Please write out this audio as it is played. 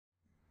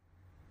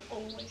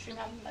always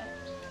remember,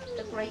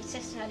 the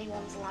greatest in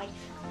anyone's life.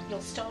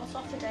 You'll start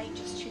off a day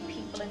just two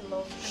people in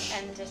love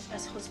and end it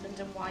as husband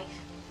and wife.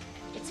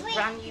 It's a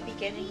brand new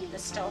beginning, the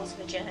start of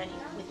a journey,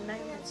 with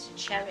moments to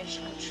cherish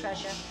and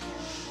treasure.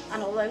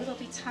 And although there'll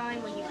be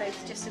time when you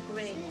both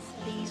disagree,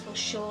 these will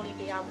surely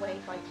be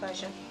outweighed by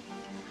pleasure.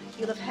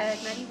 You'll have heard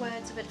many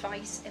words of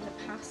advice in the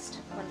past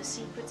when the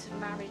secrets of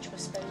marriage were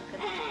spoken,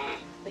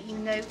 but you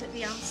know that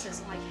the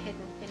answers lie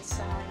hidden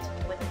inside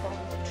where the bond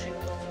of true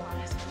love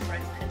lies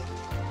unbroken.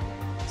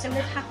 So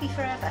live happy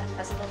forever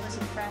as lovers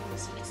and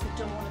friends. It's the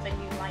dawn of a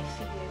new life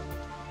for you,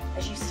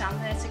 as you stand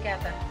there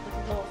together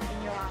with love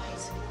in your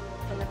eyes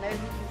from the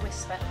moment you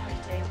whisper, I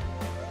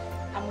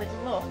do. And with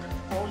luck,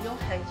 all your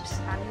hopes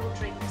and your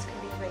dreams can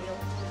be real.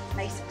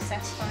 May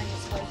success find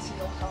its way to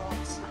your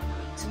hearts.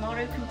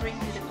 Tomorrow can bring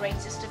you the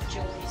greatest of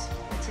joys.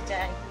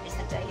 Today is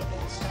the day it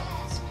all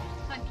starts.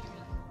 Thank you.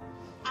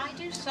 I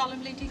do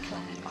solemnly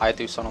declare. I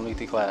do solemnly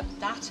declare.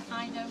 That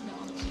I know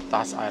not.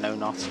 That I know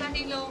not. Of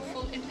any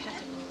lawful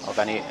impediment. Of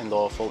any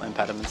unlawful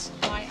impediments.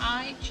 Why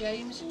I,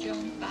 James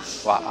John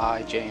Batts. Why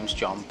I, James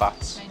John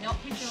Batts. May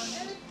not be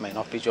joined. May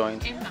not be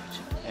joined. In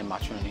matrimony. In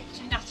matrimony.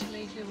 To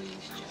Natalie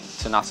Louise Jones.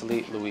 To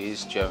Natalie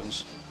Louise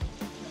Jones.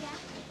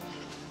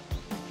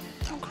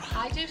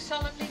 I do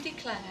solemnly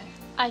declare.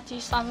 I do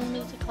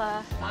solemnly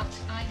declare That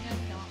I know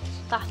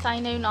not. that I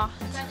know not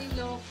Of any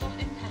lawful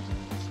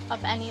impediment.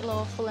 of any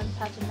lawful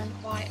impediment.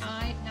 Why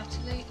I,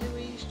 Natalie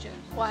Louise Jones.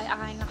 Why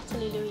I,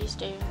 Natalie Louise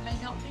Jones, May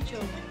not be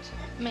joined.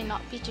 may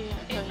not be joined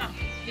In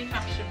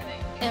matrimony.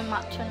 in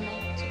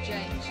matrimony To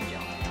James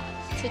John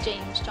Batts. to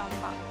James John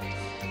Batts.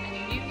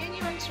 Any union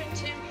you enter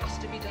into has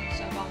to be done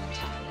so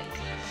voluntarily.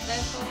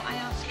 Therefore, I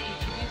ask you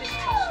to do this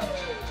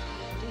trust.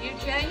 Do you,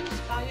 James,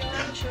 by your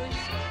own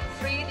choice,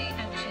 freely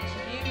enter into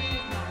union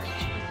of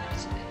marriage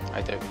with Natalie?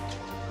 I do.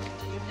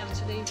 Do you,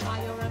 Natalie, by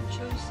your own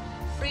choice,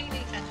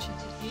 freely enter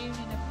into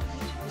union of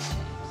marriage with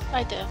James?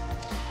 I do.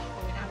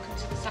 Well, we now come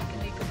to the second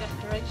legal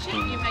declaration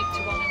you make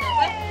to one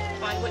another,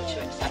 by which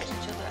you accept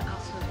each other as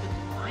husband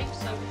and wife.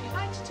 So if you'd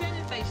like to turn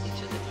and face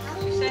each other,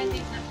 you say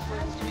these next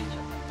words to each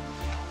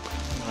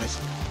other. Nice.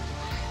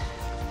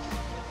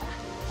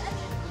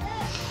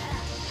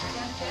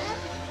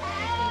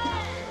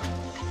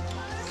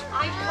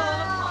 I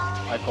call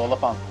upon I call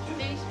upon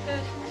these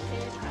persons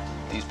here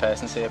present these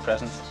persons here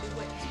present to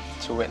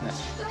witness to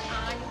witness that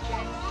I,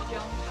 James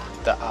John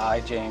Batts, that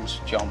I, James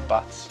John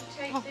Batts,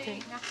 take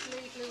thee,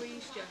 Natalie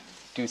Louise Jones,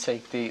 do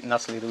take the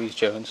Natalie Louise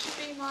Jones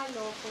to be my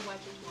lawful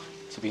wedded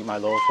wife. to be my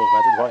lawful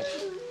wedded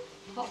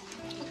wife.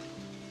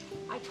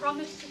 I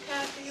promise to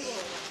care for you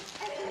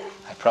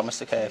all, I promise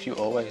to care for you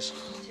always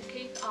to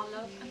keep our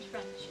love and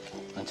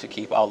friendship and to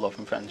keep our love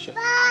and friendship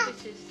as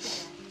it is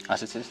today.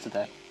 as it is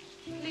today.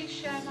 Please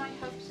share my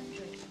hopes and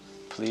dreams.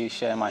 Please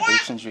share my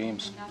hopes and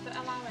dreams Never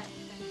allow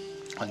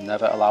anything and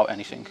never allow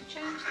anything to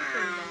change the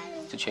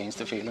feelings to change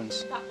the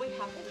feelings that we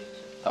have for each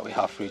other. that we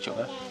have for each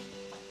other.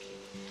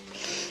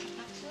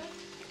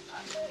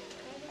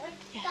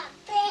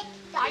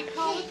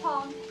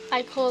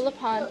 I call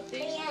upon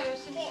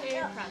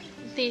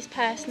these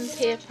persons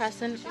here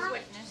present to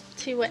witness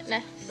to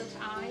witness that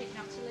I,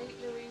 Natalie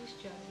Louise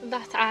Jones,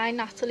 that I,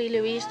 Natalie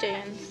Louise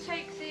Jones,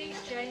 take thee,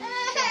 James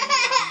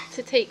John,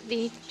 to take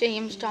thee,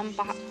 James John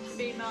Batts, to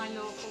be my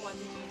lawful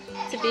wedded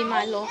husband. to be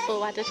my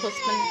lawful wedded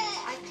husband.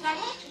 I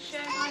pledge to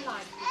share my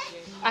life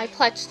with you. I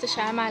pledge to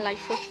share my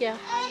life with you.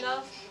 I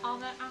love,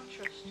 honour and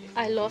trust you.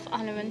 I love,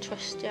 honour and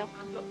trust you,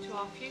 And look to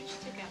our future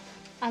together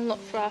and look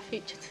for our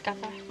future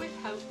together with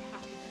hope,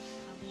 happiness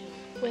and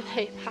joy. with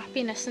hope,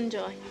 happiness and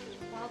joy.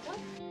 Well done.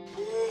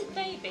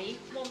 Maybe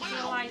once in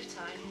a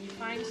lifetime you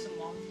find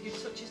someone who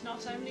touches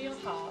not only your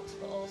heart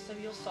but also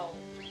your soul,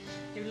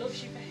 who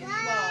loves you for who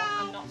you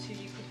are and not who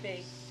you could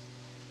be.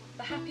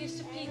 The happiest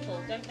of people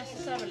don't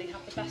necessarily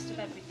have the best of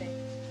everything,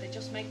 they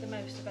just make the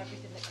most of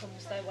everything that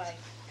comes their way.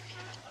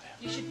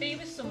 You should be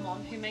with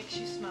someone who makes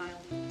you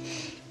smile,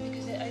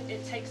 because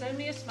it takes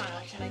only a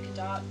smile to make a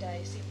dark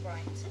day seem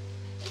bright.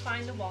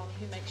 Find the one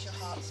who makes your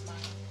heart smile.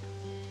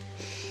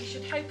 You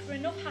should hope for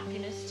enough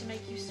happiness to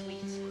make you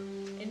sweet,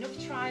 enough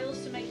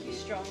trials to make you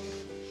strong,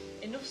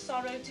 enough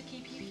sorrow to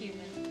keep you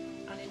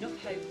human, and enough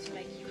hope to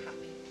make you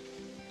happy.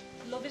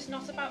 Love is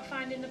not about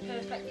finding the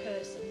perfect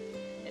person,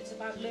 it's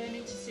about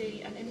learning to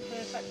see an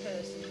imperfect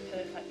person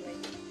perfectly.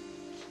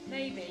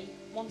 Maybe,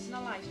 once in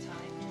a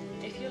lifetime,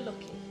 if you're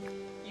lucky,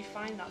 you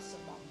find that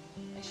someone,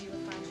 as you will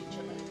find each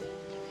other.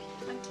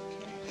 Thank you.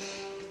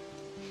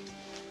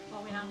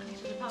 Well, we now come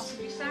to the part of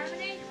your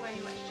ceremony, where you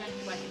exchange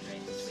wedding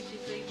rings, which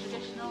is the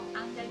traditional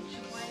and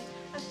ancient way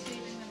of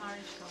sealing the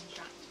marriage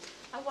contract.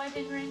 A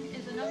wedding ring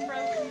is an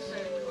unbroken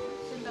circle,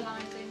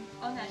 symbolising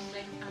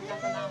unending and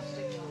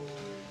everlasting love.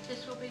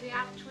 This will be the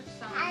outward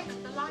sign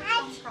of the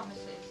lifelong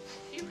promises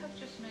you have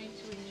just made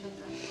to each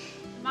other.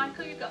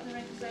 Michael, you've got the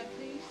rings there,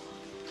 please.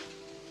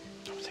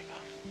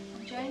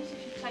 And James, if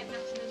you take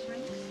Natalie's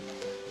rings,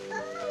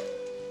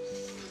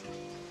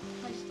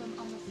 place them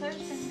on the third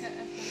finger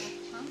of the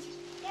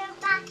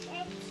left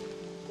hand.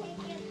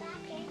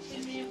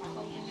 Continue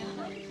holding your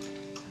hand.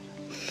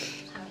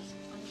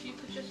 And if you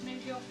could just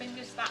move your your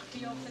fingers back to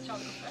your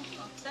photographer.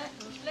 That's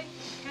it, lovely.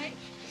 Okay.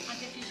 And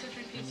if you could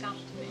repeat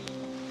after me.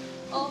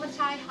 All that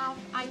I have,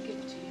 I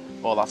give to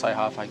you. All that I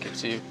have, I give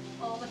to you.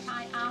 All that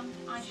I am,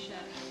 I share.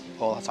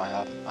 All that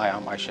I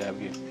am, I share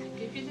with you. I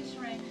give you this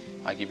ring.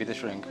 I give you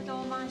this ring With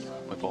all my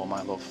love. with all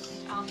my love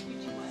Ask you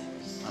to wear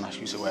it. and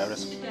ask you to wear it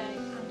Today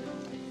and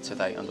always.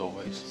 today and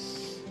always.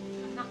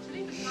 And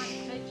Natalie, would you like to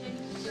take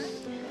James'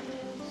 ring?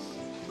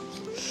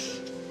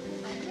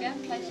 And again,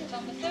 place it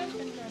on the third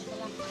finger of the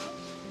left hand.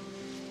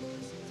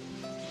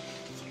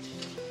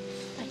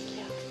 Thank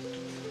you.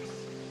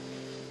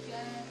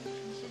 Again,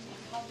 continue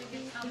holding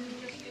his hand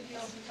and just give your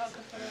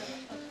photographer a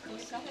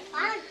look at it.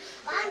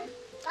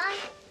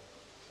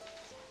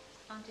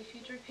 And if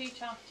you'd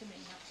repeat after me,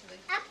 Natalie.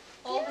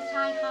 All that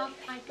I have,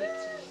 I give to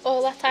you.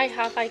 All that I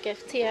have, I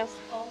give to you.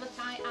 All that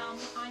I am,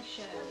 I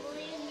share.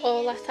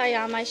 All that I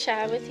am, I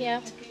share with you.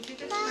 I give you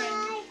this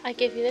ring I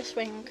give you this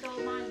ring with all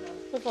my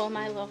love. with all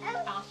my love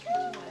Ask you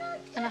to wear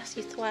it and ask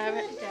you to wear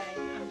it today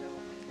and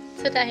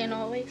always. today and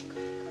always.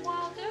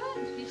 Well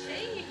done, you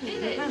see, you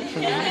did it.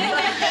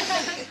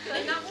 So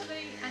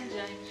Natalie and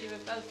James, you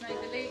have both made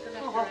the legal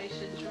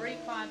declarations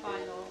required by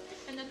law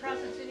in the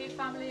presence of your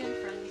family and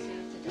friends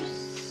here today.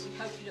 We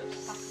hope you look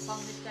back upon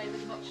this day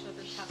with much love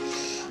and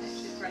happiness, and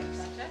it's with great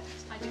pleasure.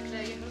 I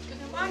declare you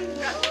husband and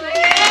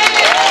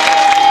wife.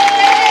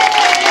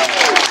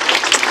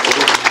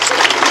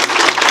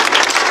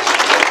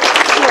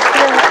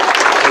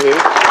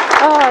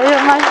 Oh,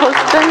 you're my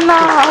husband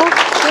now.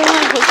 You're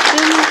my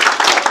husband.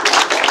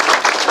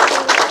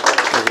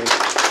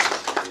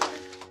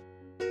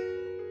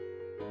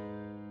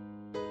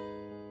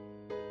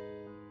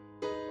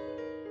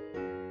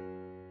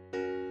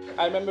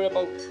 I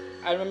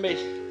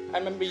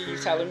remember you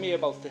telling me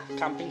about the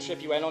camping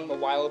trip you went on a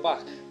while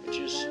back, which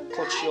was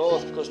cut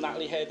short because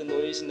Natalie heard the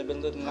noise in the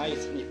middle of the night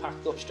and you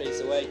packed up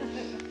straight away.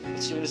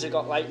 As soon as it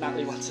got light,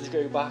 Natalie wanted to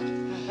go back.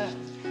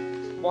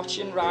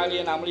 Watching Riley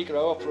and Emily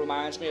grow up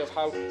reminds me of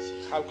how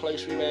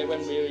close we were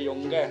when we were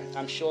younger.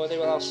 I'm sure they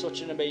will have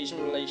such an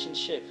amazing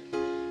relationship.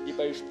 You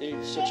both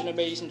do such an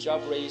amazing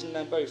job raising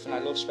them both, and I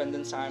love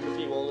spending time with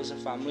you all as a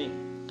family.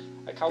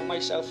 I count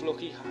myself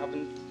lucky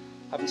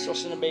having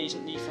such an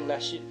amazing niece and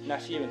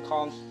nephew, and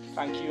can't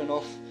thank you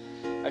enough.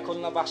 I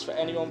couldn't have asked for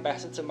anyone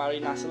better to marry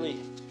Natalie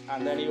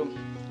and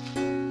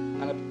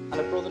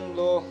a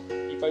brother-in-law.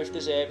 You both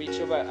deserve each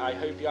other. I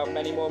hope you have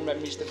many more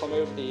memories to come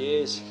over the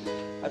years.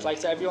 I'd like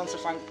to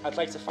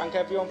thank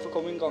everyone for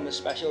coming on this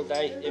special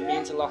day. It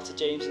means a lot to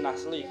James and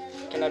Natalie.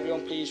 Can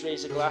everyone please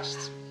raise a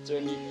glass to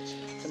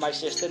my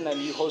sister and their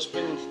new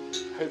husband?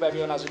 Hope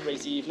everyone has a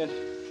great evening.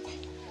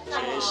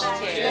 Cheers.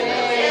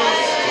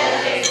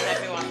 Cheers,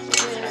 everyone.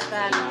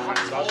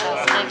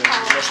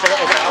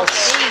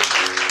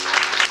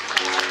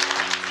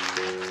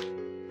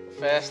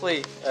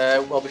 Firstly,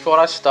 before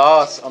I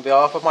start, on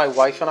behalf of my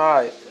wife and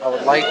I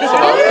would like to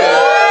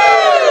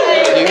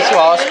welcome you to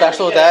our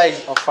special day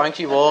and thank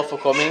you all for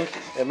coming.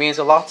 It means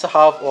a lot to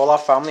have all our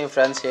family and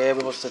friends here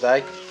with us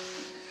today.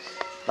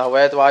 Now,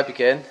 where do I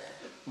begin?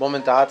 Mum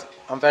and Dad,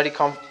 I'm very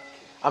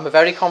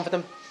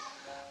confident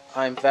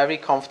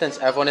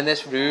everyone in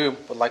this room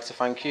would like to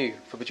thank you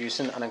for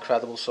producing an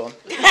incredible son.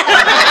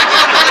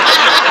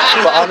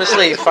 But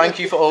honestly, thank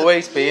you for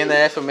always being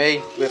there for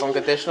me with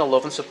unconditional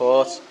love and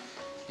support.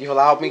 You've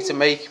allowed me to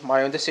make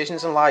my own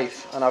decisions in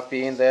life, and I've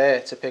been there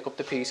to pick up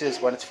the pieces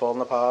when it's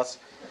fallen apart.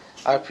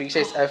 I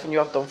appreciate everything you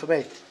have done for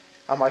me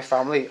and my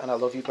family, and I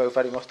love you both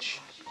very much.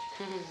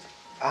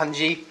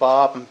 Angie,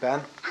 Barb and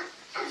Ben,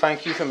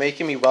 thank you for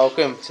making me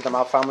welcome to the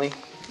Mal family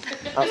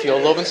and for your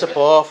love and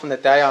support from the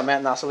day I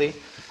met Natalie.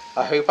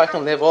 I hope I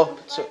can live up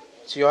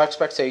to your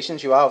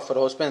expectations you have for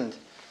a husband.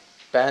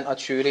 Ben, I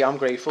truly am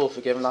grateful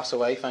for giving that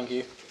away, thank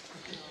you.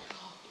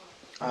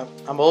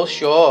 I'm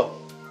sure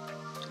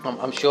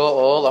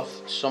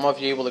some of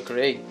you will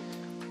agree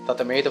that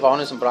the maid of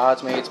honours and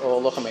bridesmaids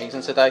all look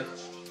amazing today.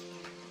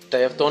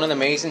 They have done an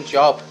amazing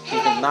job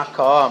keeping Nat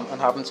calm and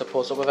having to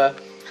put up with her.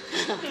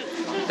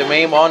 The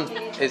main one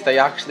is they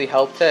actually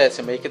helped her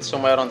to make it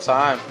somewhere on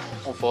time,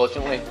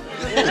 unfortunately,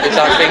 which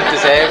I think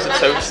deserves a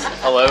toast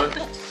alone.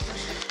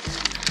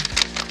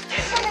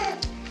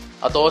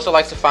 I'd also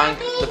like to thank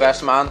the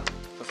best man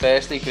for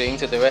firstly agreeing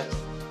to do it,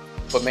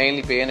 but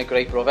mainly being a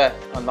great brother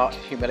and not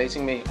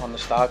humiliating me on the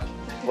stag.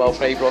 Well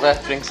played, brother,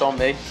 drinks on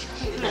me.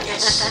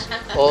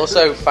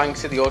 Also,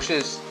 thanks to the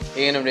ushers,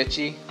 Ian and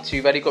Richie,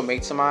 two very good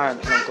mates of mine,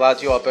 and I'm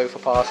glad you are both a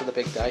part of the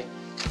big day.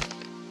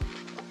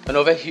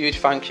 Another huge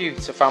thank you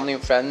to family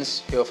and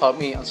friends who have helped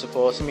me and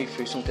supported me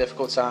through some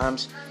difficult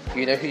times.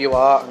 You know who you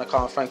are, and I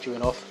can't thank you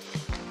enough.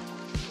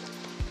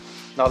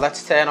 Now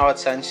let's turn our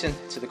attention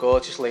to the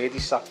gorgeous lady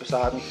sat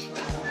beside me.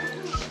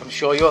 I'm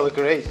sure you'll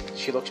agree,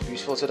 she looks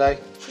beautiful today.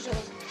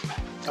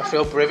 I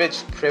feel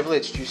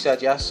privileged you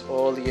said yes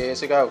all the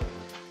years ago,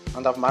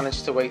 and I've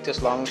managed to wait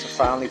this long to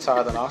finally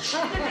tie the knot.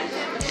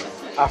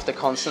 After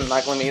constant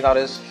nagging me, that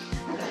is.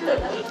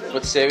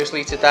 But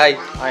seriously, today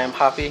I am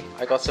happy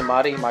I got to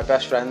marry my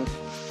best friend.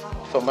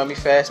 From when we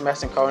first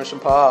met in Coronation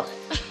Park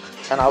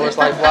And I was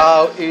like,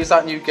 wow, who's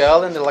that new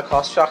girl in the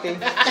Lacoste jockey? To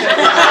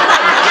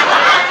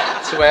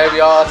where we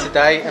are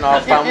today in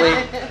our family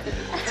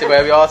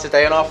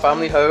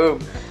home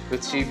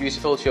with two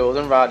beautiful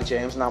children, Riley,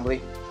 James and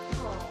Natalie.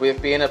 We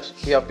have been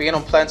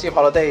on plenty of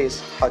holidays,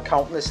 had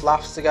countless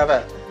laughs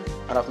together,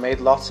 and have made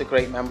lots of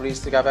great memories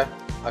together.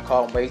 I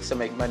can't wait to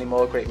make many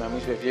more great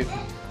memories with you.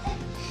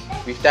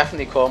 We've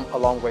definitely come a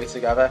long way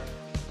together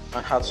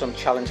and had some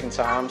challenging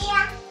times,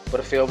 but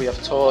I feel we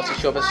have taught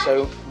each other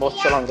so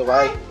much along the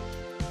way,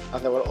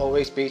 and there will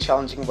always be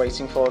challenging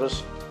waiting for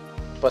us.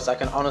 But I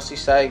can honestly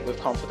say with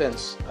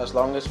confidence, as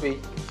long as we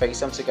face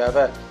them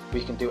together,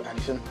 we can do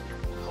anything.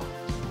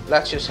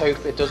 Let's just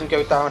hope it doesn't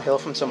go downhill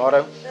from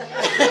tomorrow.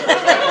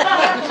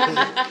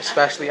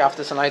 Especially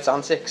after tonight's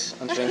antics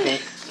and drinking.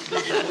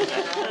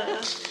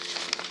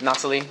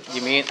 Natalie,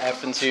 you mean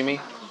everything to me.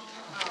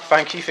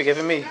 Thank you for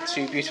giving me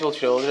two beautiful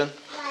children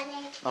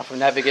and for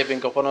never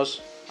giving up on us.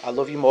 I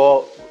love you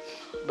more.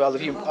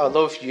 I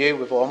love you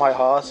with all my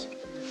heart.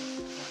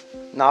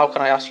 Now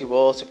can I ask you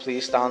all to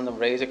please stand and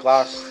raise a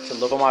glass to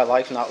love of my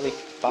life, Natalie.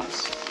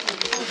 That's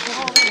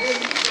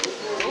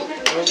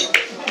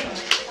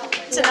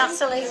To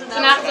Natalie.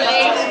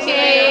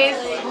 Cheers.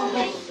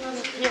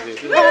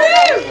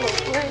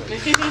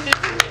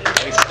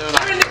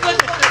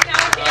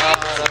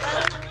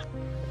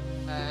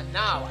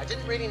 Now, I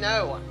didn't really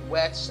know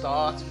where to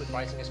start with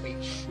writing a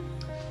speech,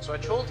 so I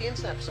trawled the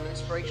internet for some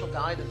inspirational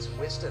guidance and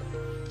wisdom.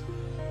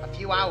 A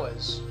few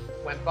hours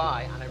went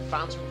by and I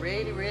found some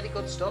really, really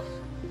good stuff.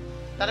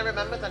 Then I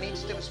remembered I needed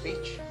to do a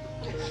speech.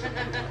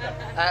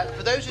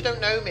 For those who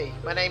don't know me,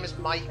 my name is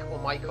Mike or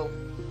Michael.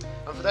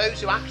 And for those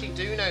who actually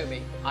do know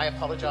me, I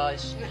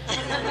apologise.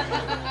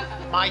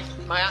 My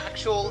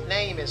actual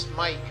name is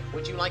Mike.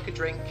 Would you like a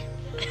drink?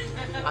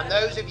 And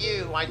those of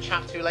you who I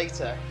chat to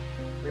later,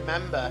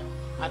 remember,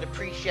 I'd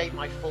appreciate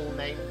my full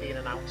name being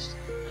announced.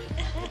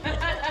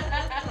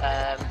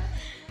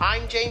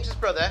 I'm James's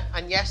brother,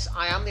 and yes,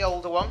 I am the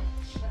older one.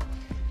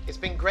 It's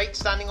been great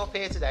standing up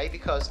here today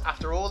because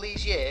after all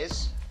these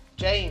years,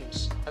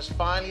 James has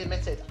finally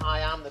admitted I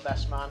am the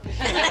best man.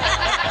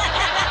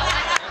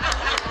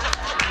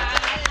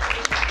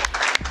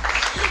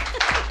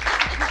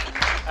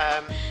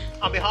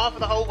 On behalf of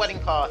the whole wedding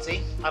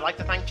party, I'd like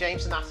to thank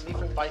James and Natalie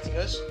for inviting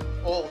us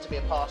all to be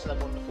a part of their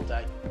wonderful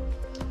day.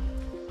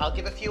 I'll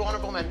give a few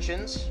honourable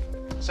mentions.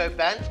 So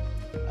Ben,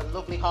 a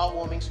lovely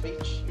heartwarming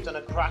speech. You've done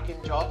a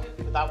cracking job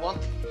with that one,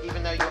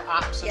 even though you're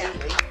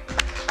absolutely...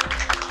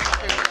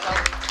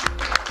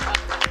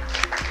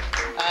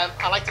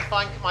 I'd like to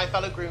thank my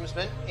fellow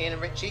groomsmen, Ian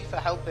and Richie, for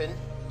helping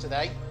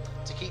today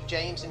to keep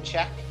James in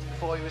check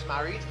before he was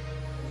married.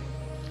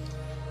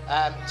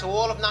 To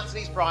all of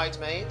Natalie's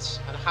bridesmaids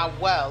and how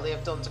well they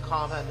have done to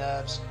calm her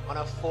nerves on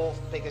her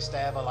fourth biggest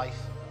day of her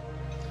life.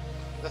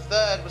 The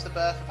third was the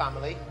Bertha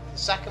family, the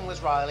second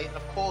was Riley, and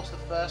of course the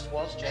first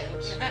was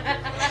James.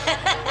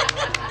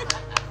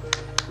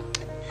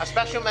 A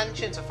special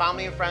mention to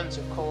family and friends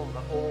who've come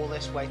all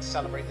this way to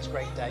celebrate this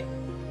great day.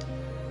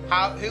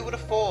 Who would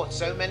have thought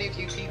so many of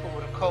you people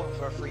would have come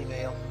for a free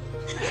meal?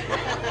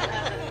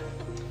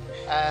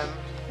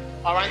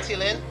 Our Auntie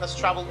Lynn has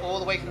travelled all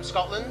the way from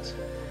Scotland.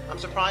 I'm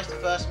surprised the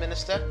First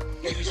Minister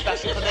gave you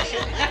special permission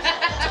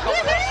to come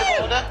across the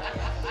border.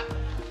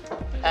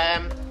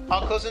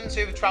 Our cousins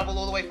who have travelled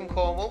all the way from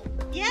Cornwall.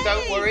 Yay!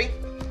 Don't worry,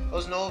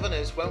 us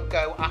Northerners won't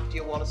go after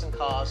your wallets and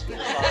cars.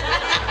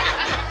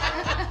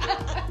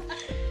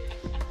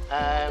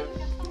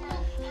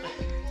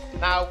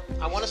 Now,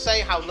 I want to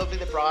say how lovely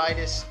the bride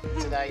is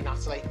today,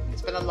 Natalie.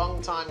 It's been a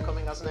long time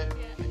coming, hasn't it?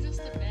 Yeah,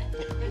 just a bit.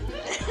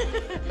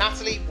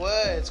 Natalie,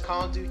 words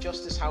can't do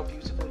justice how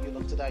beautiful you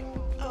look today.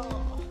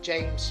 Oh.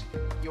 James,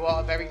 you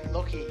are very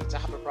lucky to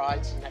have a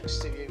bride next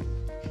to you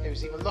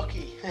who's even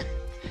lucky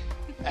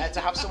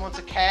to have someone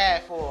to care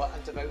for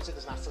and devoted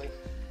as Natalie.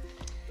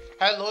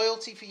 Her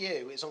loyalty for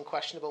you is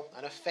unquestionable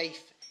and her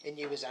faith in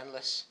you is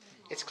endless.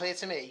 It's clear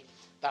to me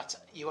that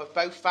you have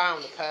both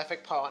found the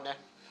perfect partner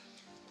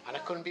and I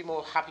couldn't be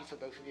more happy for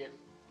both of you.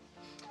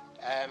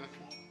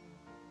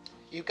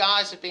 You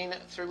guys have been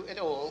through it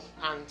all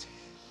and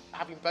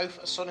having both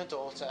a son and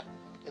daughter,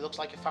 it looks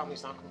like your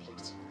family's now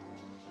complete.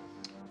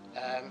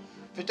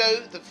 For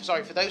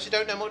those who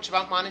don't know much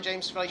about mine and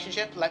James'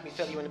 relationship, let me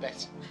fill you in a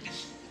bit.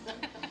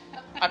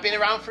 I've been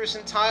around for his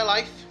entire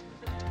life,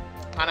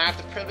 and I have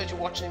the privilege of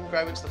watching him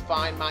grow into the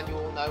fine man you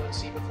all know and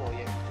see before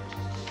you.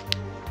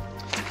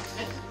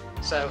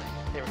 So,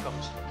 here it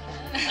comes.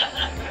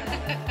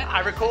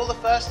 I recall the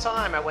first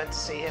time I went to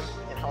see him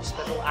in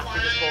hospital after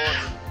he was born.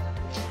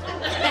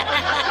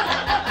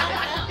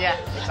 Yeah,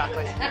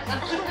 exactly.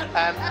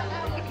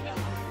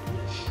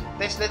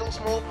 This little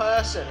small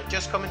person had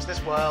just come into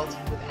this world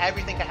with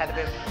everything ahead of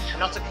him and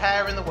not a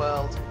care in the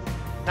world.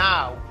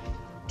 Now,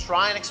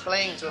 try and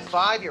explain to a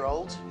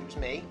 5-year-old, who's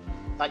me,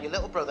 that your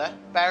little brother,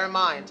 bear in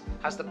mind,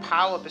 has the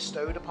power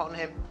bestowed upon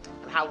him,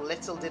 and how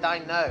little did I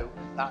know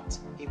that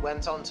he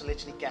went on to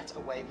literally get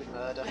away with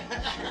murder.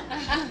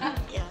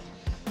 Yeah.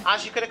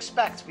 As you could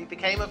expect, we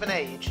became of an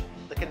age,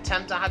 the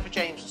contempt I had for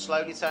James would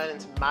slowly turn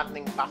into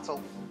maddening battle.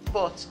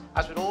 But,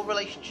 as with all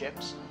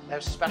relationships,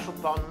 there's a special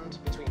bond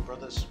between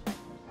brothers.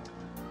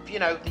 You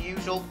know, the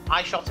usual,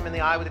 I shot him in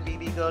the eye with a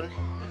BB gun,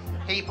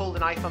 he pulled a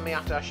knife on me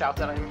after I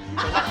shouted at him,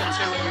 so nothing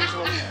too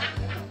unusual.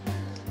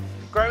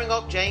 Growing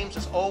up, James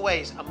was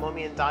always a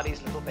mummy and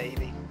daddy's little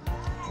baby.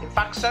 In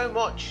fact, so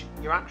much,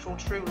 your actual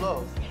true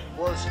love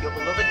was your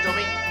beloved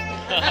dummy.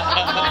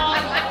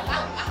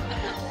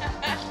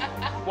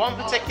 One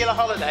particular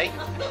holiday,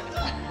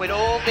 we'd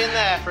all been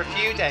there for a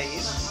few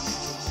days.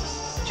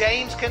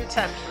 James'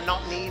 contempt for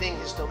not needing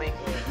his dummy.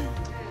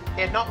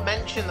 He had not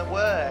mentioned the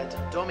word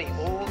dummy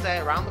all day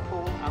around the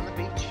pool and the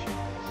beach.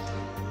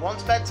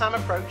 Once bedtime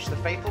approached, the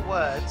fateful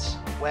words,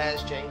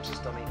 "Where's James's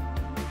dummy?"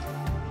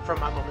 from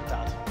my mum and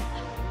dad.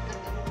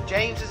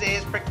 James's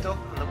ears pricked up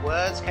and the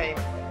words came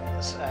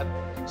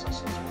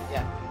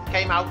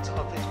out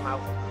of his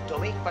mouth.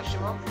 Dummy?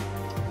 Question mark.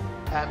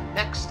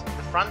 Next,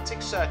 the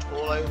frantic search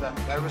all over.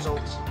 No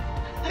results.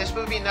 This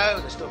would be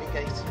known as Dummy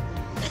Gate.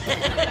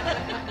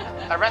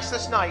 A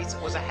restless night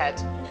was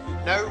ahead.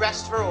 No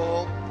rest for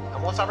all,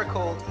 and what I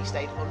recalled, he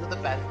stayed under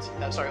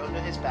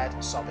his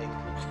bed, sobbing.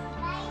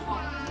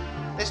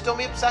 This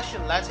dummy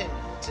obsession led him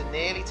to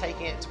nearly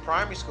taking it to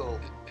primary school.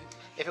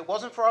 If it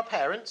wasn't for our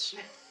parents,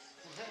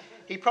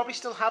 he'd probably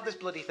still have this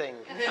bloody thing.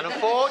 And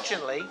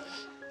unfortunately,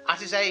 at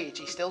his age,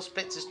 he still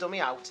spits his dummy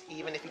out,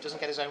 even if he doesn't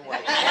get his own way.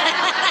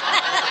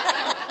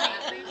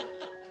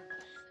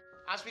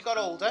 As we got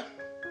older,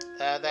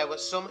 there were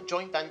some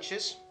joint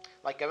ventures,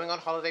 like going on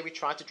holiday. We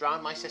tried to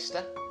drown my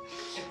sister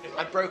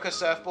and broke her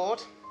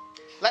surfboard.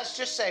 Let's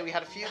just say we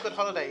had a few good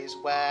holidays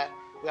where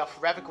we are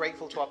forever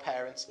grateful to our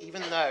parents,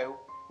 even though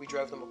we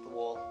drove them up the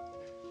wall.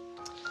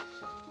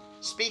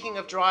 Speaking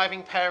of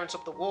driving parents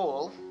up the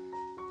wall,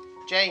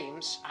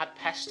 James had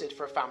pestered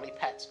for a family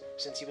pet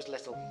since he was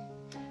little.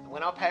 And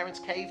when our parents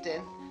caved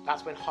in,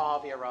 that's when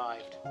Harvey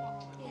arrived.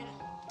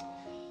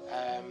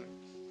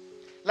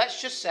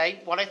 Let's just say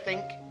what I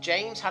think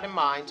James had in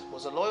mind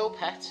was a loyal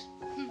pet,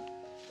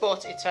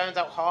 but it turned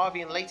out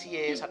Harvey in later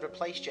years had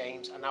replaced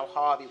James, and now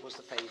Harvey was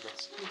the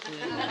favourite.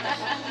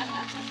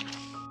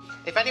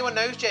 If anyone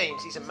knows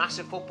James, he's a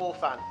massive football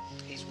fan.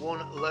 He's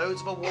won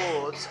loads of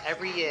awards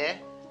every year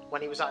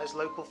when he was at his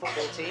local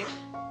football team.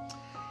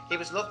 He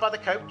was loved by the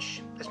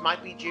coach. This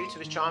might be due to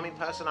his charming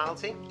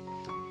personality.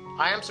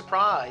 I am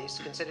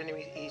surprised, considering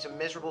he's a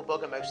miserable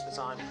bugger most of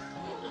the time.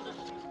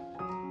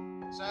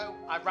 So,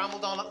 I've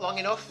rambled on long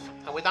enough,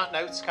 and with that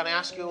note, can I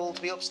ask you all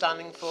to be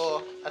upstanding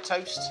for a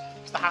toast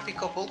to the happy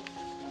couple?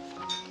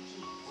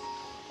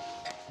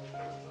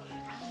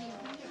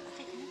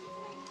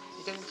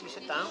 You don't need to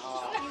sit down.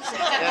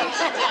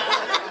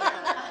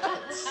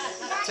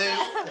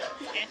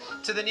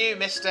 To the new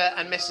Mr.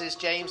 and Mrs.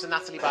 James and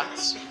Natalie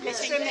Batts.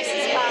 Mr. and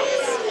Mrs.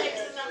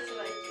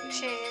 Batts.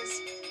 Cheers.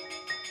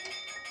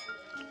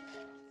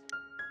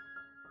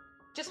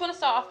 Just want to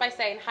start off by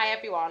saying hi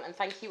everyone, and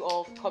thank you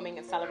all for coming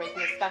and celebrating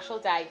this special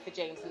day for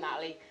James and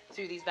Natalie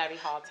through these very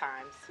hard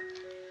times.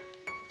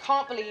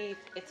 Can't believe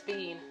it's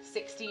been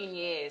 16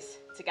 years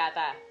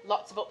together,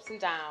 lots of ups and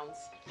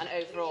downs, and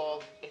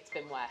overall it's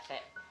been worth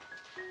it.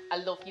 I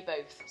love you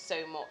both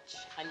so much,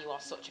 and you are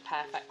such a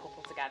perfect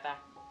couple together.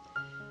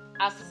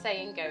 As the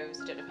saying goes,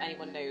 I don't know if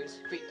anyone knows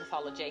Greek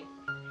mythology,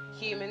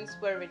 humans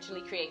were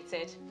originally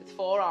created with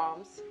 4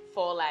 arms,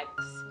 4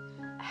 legs,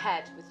 a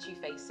head with 2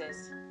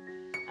 faces,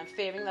 and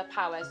fearing their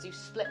powers, Zeus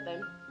split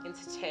them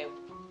into 2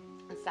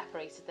 and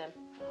separated them.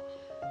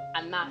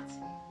 And that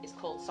is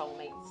called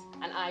soulmates.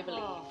 And I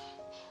believe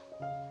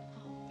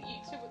that you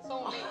 2 were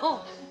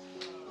soulmates.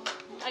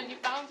 And you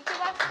found each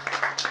other.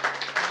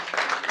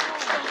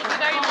 Thank you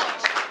very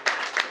much.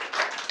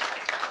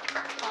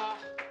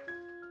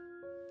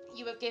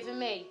 You have given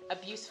me a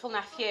beautiful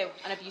nephew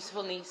and a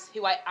beautiful niece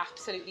who I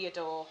absolutely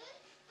adore.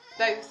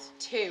 Both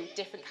 2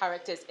 different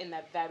characters in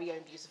their very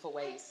own beautiful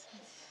ways.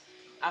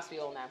 As we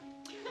all know.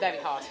 Very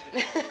hard.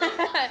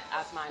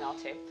 As mine are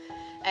too.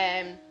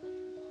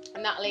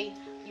 Natalie,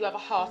 you have a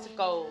heart of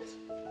gold,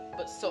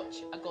 but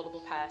such a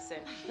gullible person.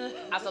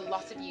 As a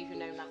lot of you who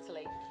know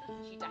Natalie,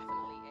 she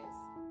definitely is.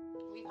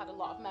 We've had a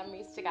lot of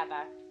memories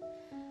together.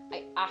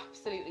 I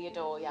absolutely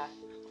adore you.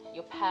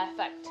 You're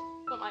perfect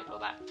for my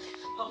brother.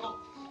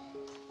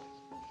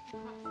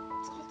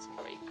 So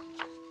sorry.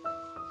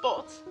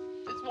 But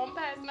there's one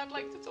person I'd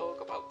like to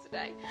talk about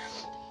today.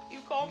 You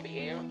can't be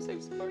here, I'm so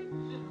sorry.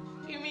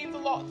 Who means a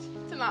lot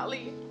to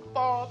Natalie,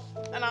 Bob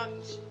and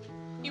Ange.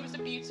 He was a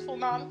beautiful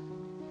man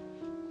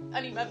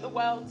and he meant the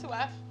world to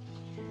her.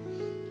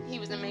 He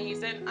was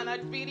amazing, and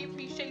I'd really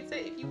appreciate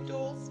it if you would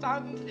all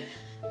stand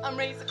and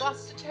raise a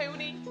glass to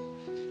Tony,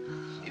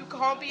 who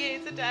can't be here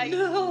today.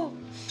 No.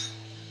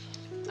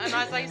 And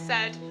as I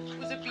said,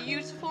 was a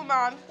beautiful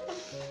man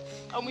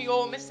and we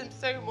all miss him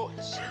so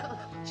much.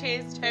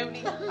 Cheers,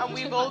 Tony. And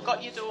we've all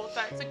got your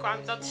daughter. It's a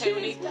granddad,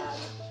 Tony.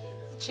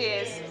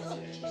 Cheers.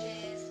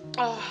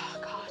 Oh,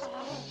 God.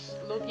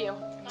 Love you.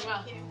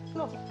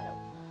 Love you too.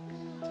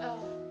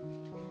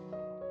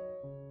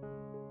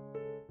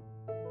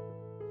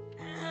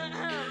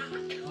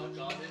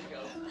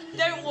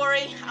 Don't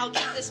worry, I'll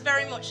keep this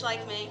very much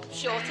like me,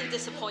 short and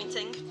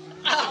disappointing.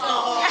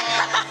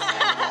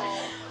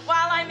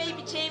 While I may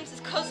be James's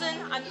cousin,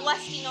 I'm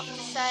blessed enough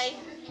to say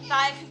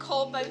that I can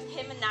call both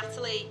him and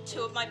Natalie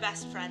two of my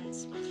best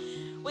friends.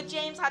 With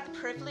James, I had the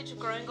privilege of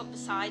growing up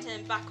beside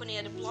him back when he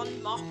had a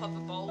blonde mop of a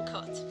bowl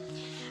cut.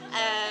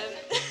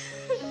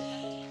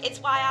 It's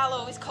why I'll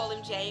always call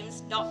him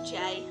James, not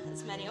Jay,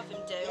 as many of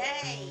them do.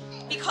 Yay.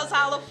 Because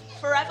I'll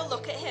forever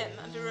look at him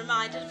and be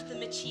reminded of the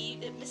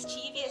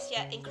mischievous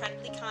yet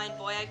incredibly kind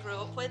boy I grew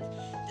up with,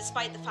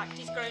 despite the fact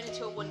he's grown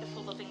into a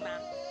wonderful, loving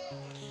man.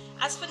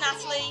 As for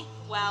Natalie,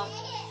 well,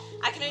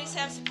 I can only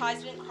say I'm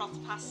surprised we didn't cross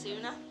paths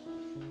sooner.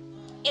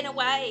 In a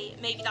way,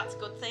 maybe that's a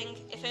good thing,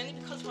 if only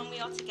because when we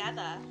are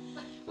together,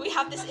 we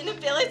have this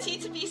inability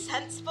to be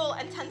sensible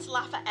and tend to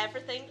laugh at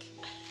everything.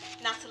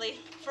 Natalie,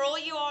 for all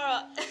you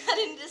are an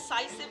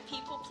indecisive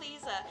people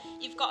pleaser,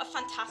 you've got a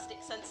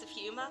fantastic sense of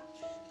humour.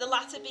 The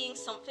latter being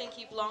something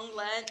you've long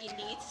learned you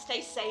need to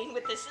stay sane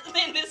with this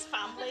in this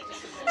family.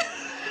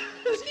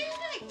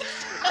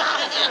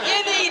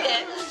 You need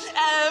it.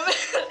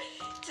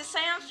 To say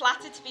I'm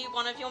flattered to be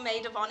one of your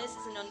maid of honours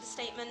is an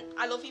understatement.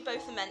 I love you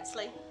both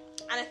immensely.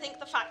 And I think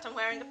the fact I'm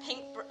wearing a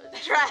pink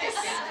dress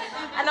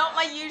and not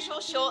my usual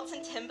shorts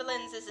and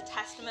Timberlands is a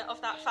testament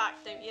of that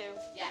fact, don't you?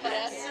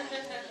 Yes.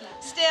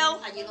 Still.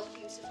 And you look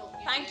beautiful.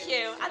 Thank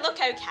you. I look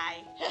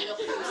okay. You look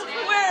beautiful.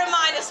 We're a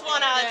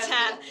 -1 out of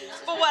 10.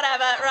 But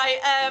whatever,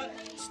 right?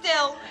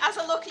 Still, as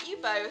I look at you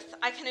both,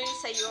 I can only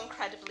say you're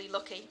incredibly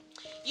lucky.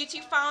 You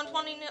two found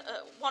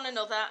one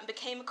another and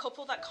became a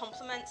couple that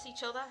complements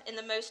each other in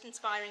the most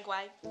inspiring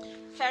way.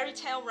 Fairy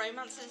tale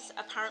romances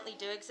apparently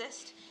do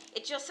exist.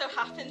 It just so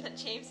happened that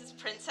James's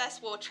princess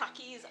wore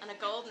trackies and a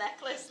gold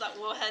necklace that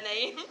wore her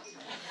name.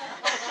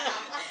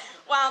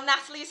 While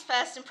Natalie's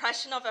first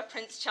impression of her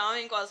Prince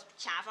Charming was,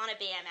 chav on a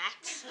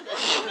BMX.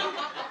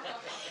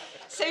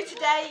 So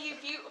today, you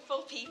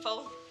beautiful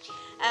people,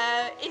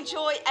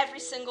 enjoy every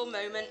single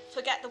moment,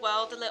 forget the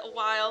world a little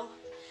while,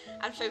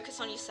 and focus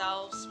on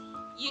yourselves.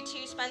 You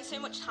two spend so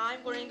much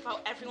time worrying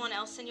about everyone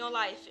else in your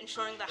life,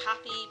 ensuring they're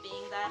happy,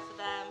 being there for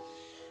them.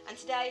 And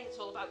today, it's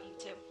all about you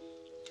two.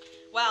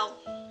 Well,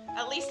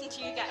 at least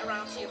until you get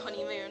around to your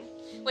honeymoon,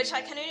 which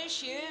I can only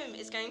assume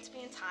is going to be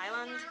in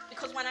Thailand,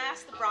 because when I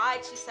asked the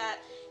bride, she said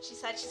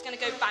she's going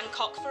to go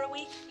Bangkok for a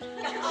week.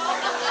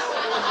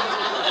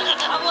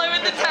 I'm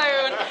lowering the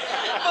tone.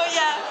 But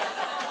yeah,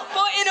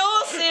 but in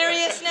all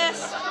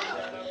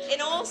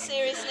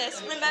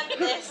seriousness, remember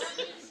this.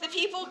 The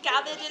people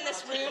gathered in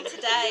this room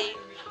today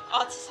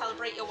are to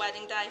celebrate your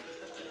wedding day.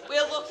 We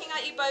are looking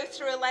at you both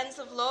through a lens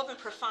of love and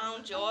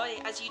profound joy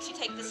as you two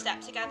take this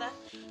step together.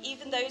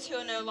 Even those who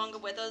are no longer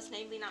with us,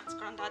 namely Nat's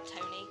granddad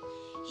Tony,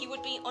 he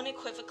would be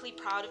unequivocally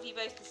proud of you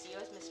both to see you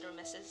as Mr. and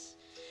Mrs.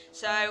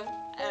 So,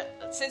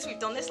 since we've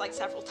done this like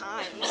several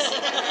times,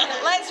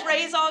 let's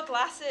raise our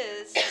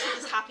glasses to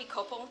this happy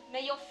couple.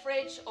 May your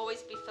fridge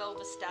always be filled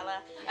with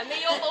Stella, and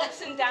may your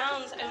ups and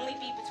downs only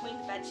be between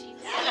the bed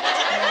sheets.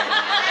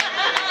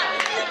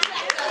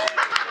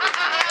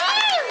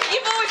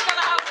 You've always got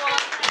to have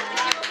one.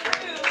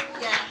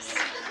 Yes.